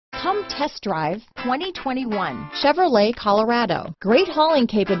Come test drive 2021 Chevrolet Colorado. Great hauling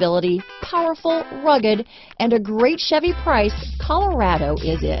capability, powerful, rugged, and a great Chevy price. Colorado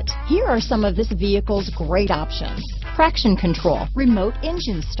is it. Here are some of this vehicle's great options: traction control, remote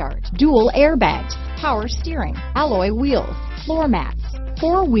engine start, dual airbags, power steering, alloy wheels, floor mats,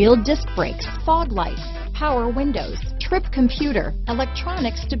 four-wheel disc brakes, fog lights, power windows, trip computer,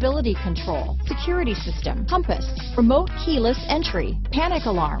 electronic stability control, security system, compass, remote keyless entry, panic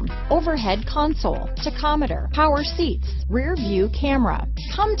alarm, overhead console, tachometer, power seats, rear view camera.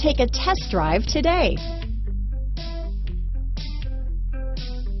 Come take a test drive today.